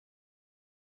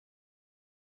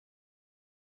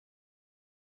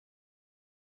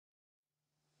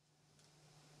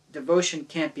devotion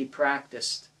can't be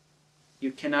practiced.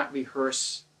 You cannot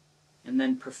rehearse and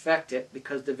then perfect it,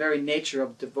 because the very nature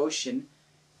of devotion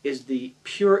is the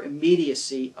pure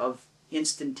immediacy of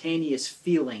instantaneous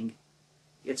feeling.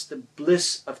 It's the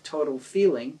bliss of total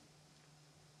feeling,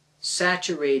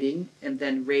 saturating and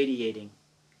then radiating.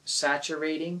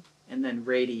 Saturating and then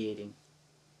radiating.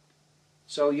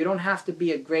 So you don't have to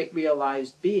be a great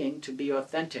realized being to be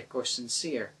authentic or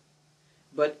sincere.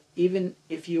 But even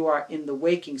if you are in the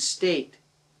waking state,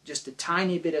 just a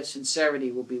tiny bit of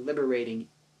sincerity will be liberating,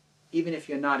 even if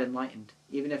you're not enlightened,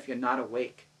 even if you're not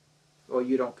awake, or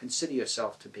you don't consider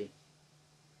yourself to be.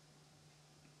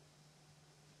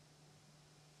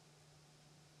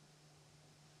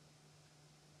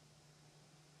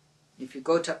 If you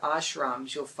go to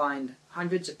ashrams, you'll find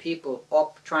hundreds of people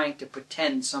all trying to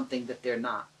pretend something that they're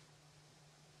not.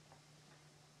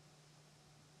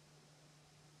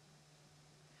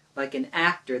 Like an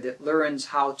actor that learns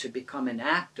how to become an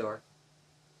actor,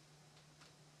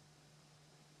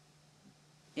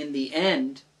 in the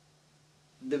end,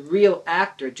 the real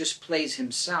actor just plays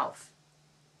himself.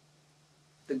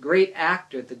 The great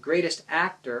actor, the greatest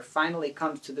actor, finally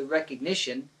comes to the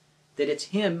recognition that it's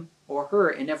him or her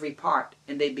in every part,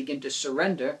 and they begin to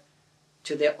surrender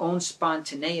to their own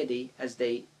spontaneity as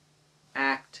they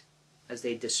act, as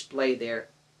they display their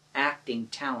acting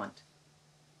talent.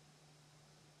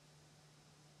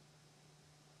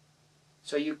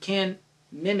 So you can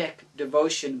mimic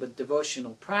devotion with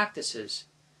devotional practices,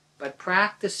 but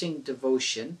practicing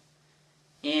devotion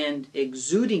and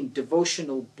exuding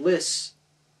devotional bliss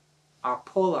are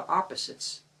polar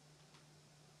opposites.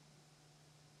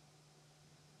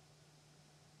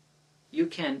 You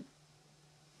can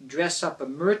dress up a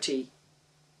murti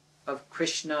of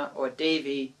Krishna or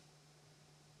Devi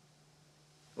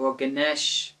or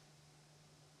Ganesh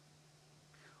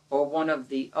or one of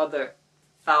the other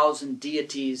 1,000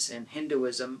 deities in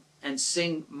Hinduism and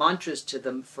sing mantras to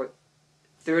them for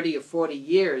 30 or 40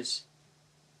 years,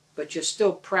 but you're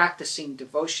still practicing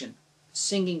devotion.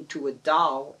 Singing to a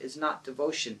doll is not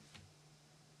devotion.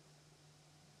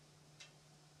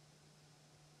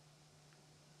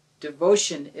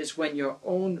 Devotion is when your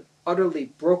own utterly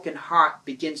broken heart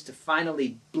begins to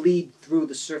finally bleed through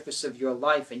the surface of your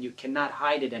life and you cannot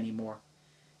hide it anymore.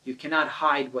 You cannot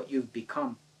hide what you've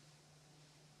become.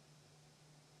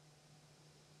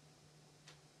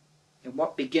 And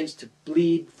what begins to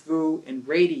bleed through and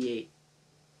radiate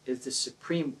is the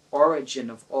supreme origin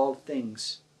of all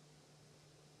things.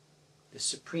 The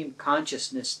supreme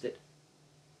consciousness that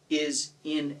is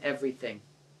in everything,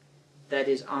 that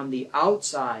is on the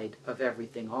outside of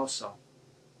everything also.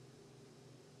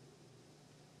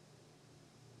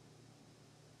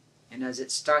 And as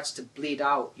it starts to bleed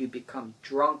out, you become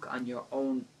drunk on your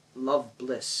own love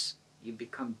bliss. You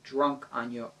become drunk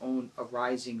on your own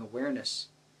arising awareness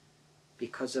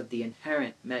because of the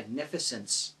inherent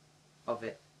magnificence of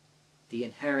it, the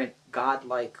inherent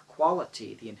godlike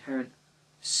quality, the inherent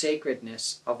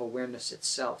sacredness of awareness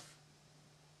itself.